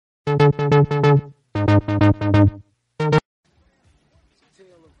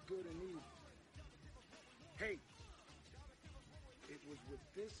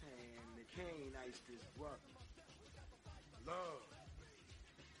It's this one. Love.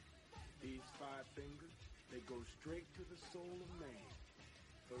 These five fingers, they go straight to the soul of man.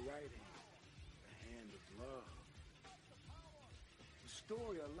 The right hand, the hand of love. The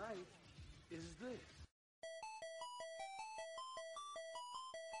story of life is this.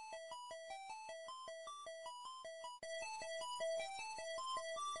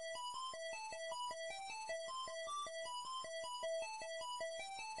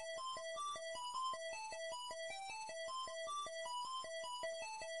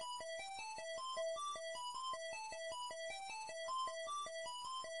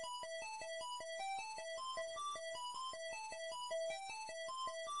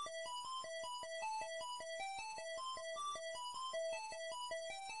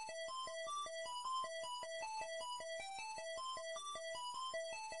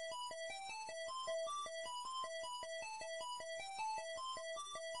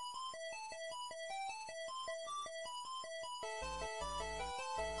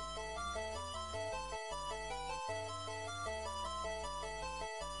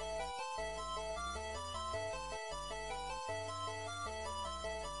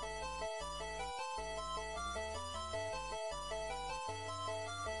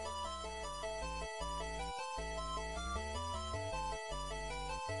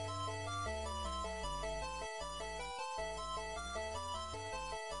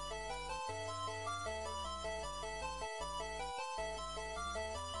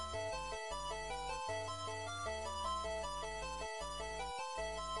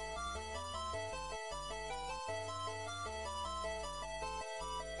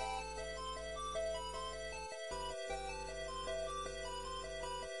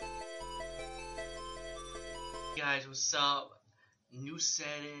 Guys, what's up? New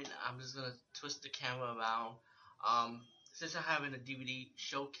setting. I'm just gonna twist the camera around. Since I'm having a DVD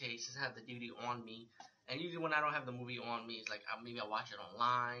showcase, since I have the DVD on me, and usually when I don't have the movie on me, it's like maybe I watch it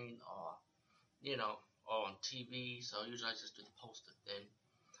online or you know or on TV. So usually I just do the poster thing.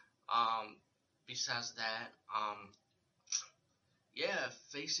 Um, Besides that, yeah,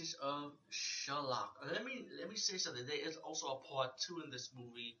 Faces of Sherlock. Let me say something. There is also a part two in this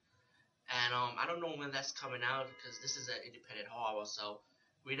movie, and I don't know when that's coming out because this is an independent horror, so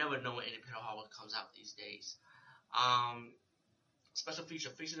we never know when independent horror comes out these days. Um, Special feature,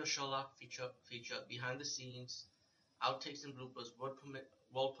 Faces of Sherlock feature behind the scenes, outtakes and bloopers, world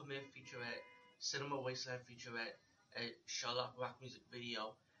premiere featurette, cinema wasteland featurette, a Sherlock rock music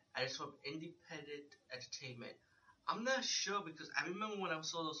video, and it's from Independent Entertainment. I'm not sure because I remember when I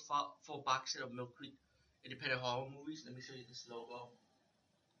saw those four box set of Mill Creek independent horror movies. Let me show you this logo.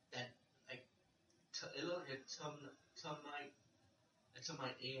 That like it looked like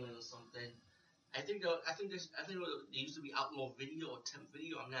termite alien or something. I think they used to be Outlaw Video or Temp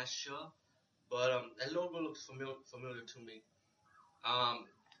Video. I'm not sure, but that logo looks familiar to me. Um,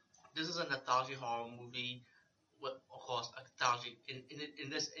 this is an anthology horror movie. With, of course, anthology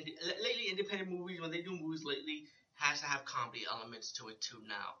lately independent movies when they do movies lately has to have comedy elements to it too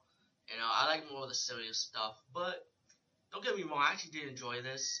now. I like more of the serious stuff, but don't get me wrong, I actually did enjoy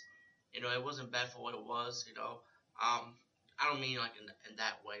this. It wasn't bad for what it was. I don't mean like in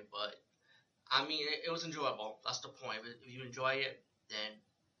that way, but I mean it was enjoyable. That's the point. If you enjoy it, then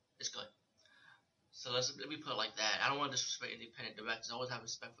it's good. So let me put it like that. I don't want to disrespect independent directors. I always have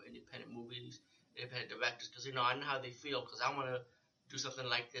respect for independent movies, independent directors, because I know how they feel. Because I want to do something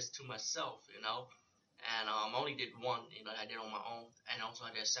like this to myself, And I only did one, I did on my own, and also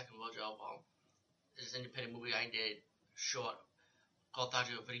I did a second version of this independent movie I did short called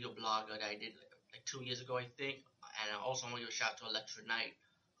Taji Video Blogger that I did like 2 years ago, I think. And I also want to give a shout out to Electra Knight,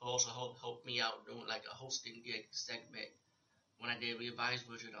 who also helped me out doing like a hosting gig segment when I did a revised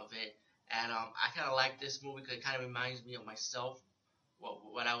version of it. And I kind of like this movie because it kind of reminds me of myself,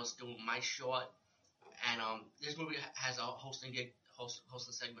 what I was doing my short. And this movie has a hosting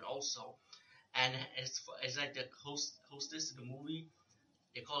segment also. And it's like the hostess in the movie.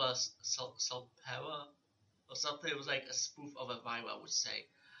 They call her Sulpera or something. It was like a spoof of a vibe, I would say.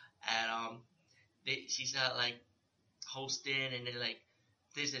 And she's not like hosting, and then like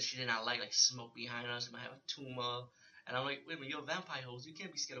things that she did not like smoke behind us. She might have a tumor, and I'm like, wait a minute, you're a vampire host. You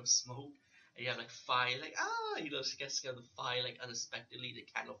can't be scared of smoke. And you have like fire, like she gets scared of the fire like unexpectedly. The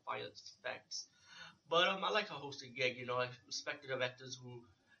kind of fire effects. But I like her hosting gig. I respect the directors who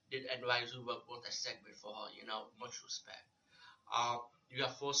did and writers who wrote that segment for her. Much respect. You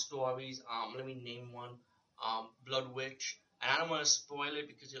got four stories. Let me name one. Blood Witch. And I don't want to spoil it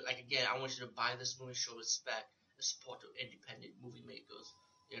because, like, again, I want you to buy this movie, show respect, and support the independent movie makers.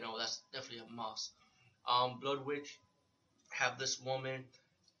 That's definitely a must. Blood Witch have this woman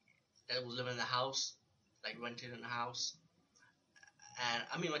that was living in the house, like rented in the house, and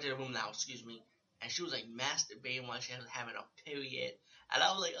I mean rented a room in the house, excuse me. And she was like masturbating while she was having a period, and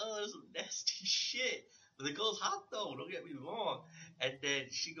I was like, oh, that's some nasty shit. But the girl's hot though, don't get me wrong. And then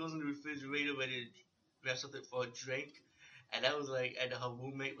she goes in the refrigerator ready to grab something for a drink, and that was like, and her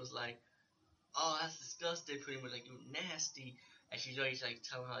roommate was like, oh, that's disgusting, pretty much like, you nasty. And she's always like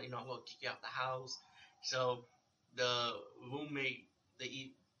telling her, I'm gonna kick you out the house. So the roommate that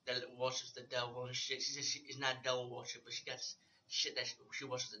worships the devil and shit, she says she's not devil worship, but she got shit that she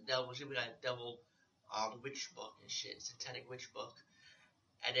worships the devil. She got a devil witch book and shit, satanic witch book.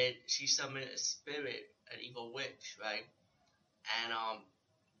 And then she summoned a spirit, an evil witch, right? And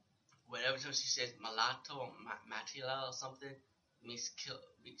whenever time she says Malato or Matila or something, means kill.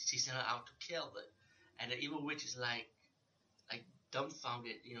 She sent her out to kill it. And the evil witch is like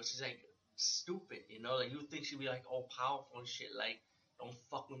dumbfounded. She's like stupid. Like you think she'd be like all powerful and shit. Like don't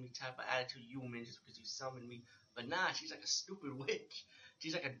fuck with me type of attitude, human, just because you summoned me. But nah, she's like a stupid witch.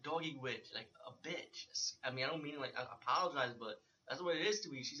 She's like a doggy witch, like a bitch. I mean, I don't mean like I apologize, but that's what it is to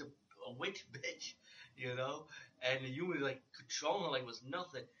me. She's a witch bitch, And the human like controlling her like was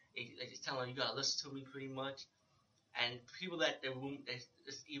nothing. Like it's telling her you gotta listen to me pretty much. And people that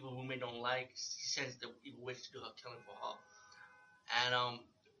this evil woman don't like, she sends the evil witch to do her killing for her. And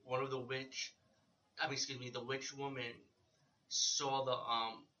one of the the witch woman saw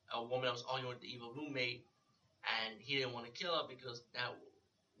a woman that was arguing with the evil roommate, and he didn't want to kill her because that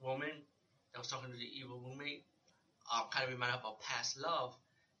woman that was talking to the evil roommate kind of reminded her of past love,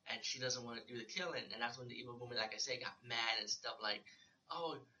 and she doesn't want to do the killing. And that's when the evil woman, like I said, got mad and stuff like,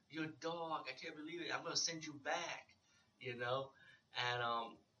 oh, you're a dog, I can't believe it, I'm gonna send you back, and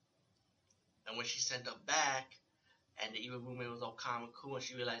when she sent her back, and the evil roommate was all calm and cool, and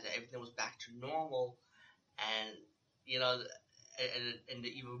she realized that everything was back to normal, and and the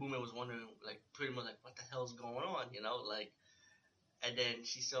evil roommate was wondering, like, pretty much like, what the hell's going on, like, and then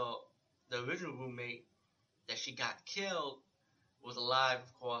she saw the original roommate that she got killed was alive,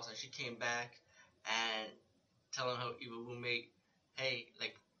 of course, and she came back and telling her evil roommate, hey,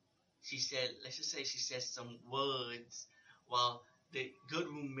 like, she said, let's just say she said some words, while the good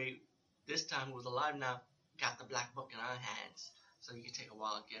roommate, this time who was alive now, got the black book in her hands. So you can take a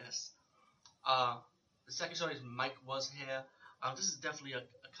wild guess. The second story is Mike Was Here. This is definitely a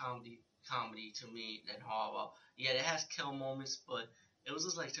comedy to me than horror. Yeah, it has kill moments, but it was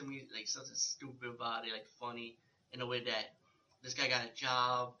just like, to me, like something stupid about it, like funny in a way that this guy got a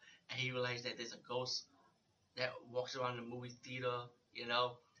job and he realized that there's a ghost that walks around the movie theater,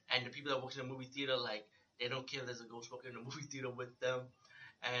 and the people that work in the movie theater, like, they don't care if there's a ghost walking in the movie theater with them.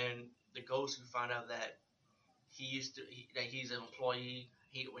 And the ghost, we found out that he's an employee.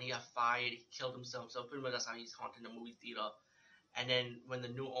 When he got fired, he killed himself. So pretty much that's how he's haunting the movie theater. And then when the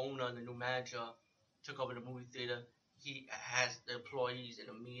new owner and the new manager took over the movie theater, he has the employees in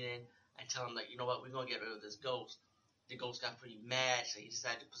a meeting and tell them, like, you know what, we're gonna get rid of this ghost. The ghost got pretty mad, so he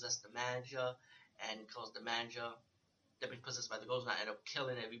decided to possess the manager, and caused the manager that been possessed by the ghost now end up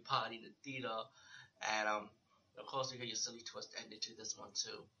killing everybody in the theater. And of course, you get your silly twist ended to this one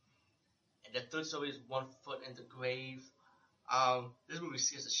too. And the third story is One Foot in the Grave. This movie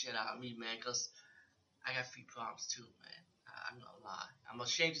scares the shit out of me, man, because I got feet problems too, man. I'm not gonna lie. I'm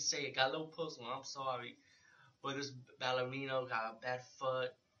ashamed to say it. Got a little personal. I'm sorry, but this ballerina got a bad foot.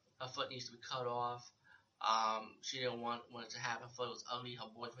 Her foot needs to be cut off. She didn't want it to happen. Her foot was ugly. Her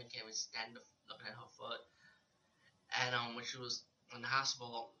boyfriend can't even stand looking at her foot. And when she was in the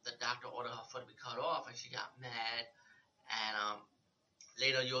hospital, the doctor ordered her foot to be cut off, and she got mad. And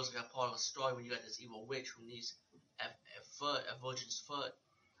later, you also got part of a story when you got this evil witch who needs a virgin's foot.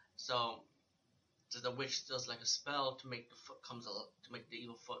 So the witch does like a spell to make the foot to make the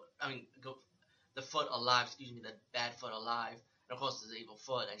evil foot. The foot alive. Excuse me, the bad foot alive. And of course, there's the evil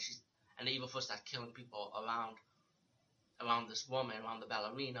foot, and the evil foot starts killing people around this woman, around the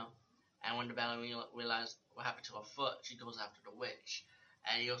ballerina. And when the ballerina realizes what happened to her foot, she goes after the witch.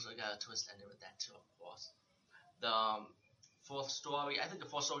 And you also got a twist ending with that too, of course. The fourth story, I think the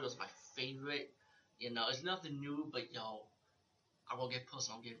fourth story was my favorite. It's nothing new, but I will get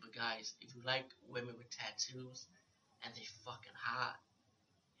personal again. But guys, if you like women with tattoos and they fucking hot,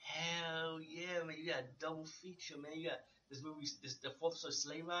 hell yeah, man! You got a double feature, man. You got this movie, the fourth story,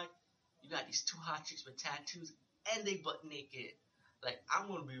 Sleigh Ride. You got these two hot chicks with tattoos and they butt naked. Like, I'm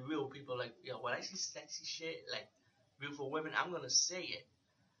gonna be real, people. Like, when I see sexy shit, like beautiful women, I'm gonna say it.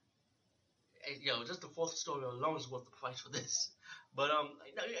 And, just the fourth story alone is worth the price for this. But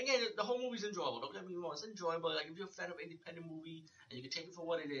again, the whole movie's enjoyable. Don't get me wrong, it's enjoyable. Like, if you're a fan of independent movie and you can take it for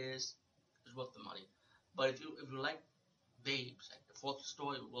what it is, it's worth the money. But if you like babes. Like the fourth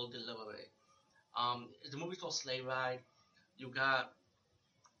story will deliver it. The movie's called Sleigh Ride. You got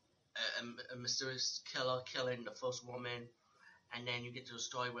a mysterious killer killing the first woman, and then you get to the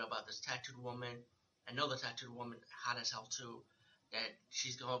story where about this tattooed woman, another tattooed woman, hot as hell too, that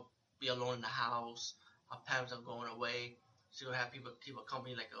she's gonna be alone in the house. Her parents are going away. She's gonna have people keep her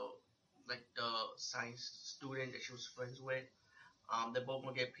company like the science student that she was friends with. They're both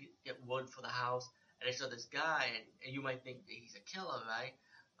gonna get wood for the house, and they saw this guy, and you might think that he's a killer, right?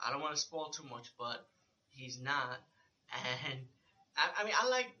 I don't want to spoil too much, but he's not. And I mean, I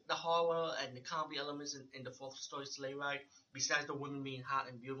like the horror and the comedy elements in the fourth story Sleigh Ride. Besides the women being hot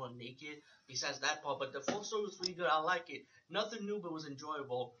and beautiful and naked, besides that part, but the fourth story was really good. I like it. Nothing new, but it was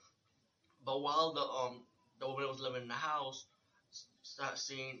enjoyable. But while the woman was living in the house, start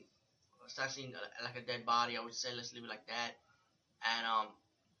seeing like a dead body. I would say let's leave it like that.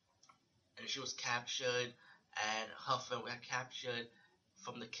 And she was captured, and her friend got captured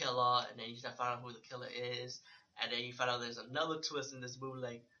from the killer, and then you start finding out who the killer is, and then you find out there's another twist in this movie,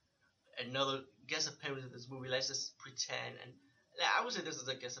 like another guest appearance in this movie. Let's just pretend, and I would say this is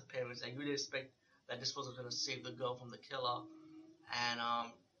a guest appearance. Like you didn't expect that this was gonna save the girl from the killer,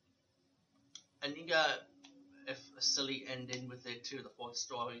 and you got a silly ending with it too, the fourth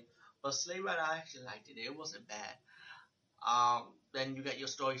story. But Sleigh Ride, I actually liked it. It wasn't bad. Then you got your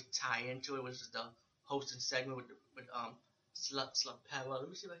story tie into it, which is the hosting segment with Slut Pera. Let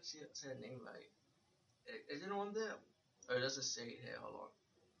me see if I can say the name right. Is it on there? Or it doesn't say it here. Hold on.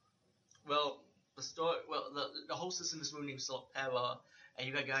 Well, the hostess in this movie named Slut Pera, and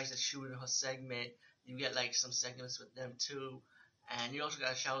you got guys that shoot in her segment. You get like some segments with them too, and you also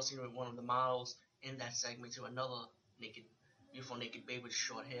got a shower scene with one of the models in that segment to another naked, beautiful naked babe with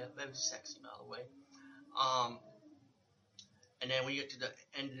short hair, very sexy by the way. Um, and then when you get to the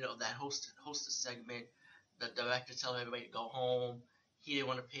end of that hostess segment, the director telling everybody to go home. He didn't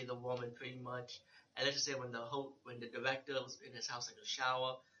want to pay the woman pretty much. And let's just say when the director was in his house like a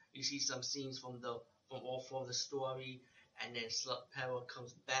shower, you see some scenes from all four of the story, and then Slut Pera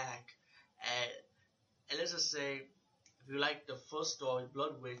comes back, and let's just say if you like the first story,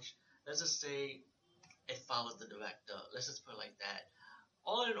 Blood Witch, let's just say it follows the director. Let's just put it like that.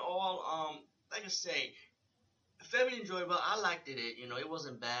 All in all, like I say, very enjoyable. I liked it. It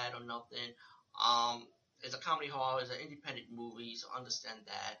wasn't bad or nothing. It's a comedy horror. It's an independent movie, so understand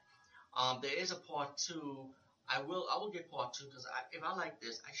that. There is a part two. I will get part two because if I like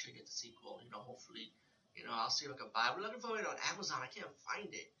this, I should get the sequel. Hopefully, I'll see if I can buy it. I'm looking for it on Amazon. I can't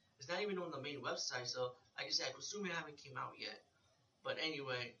find it. It's not even on the main website. So, like I said, I presume it haven't came out yet. But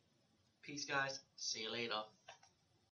anyway, peace, guys. See you later.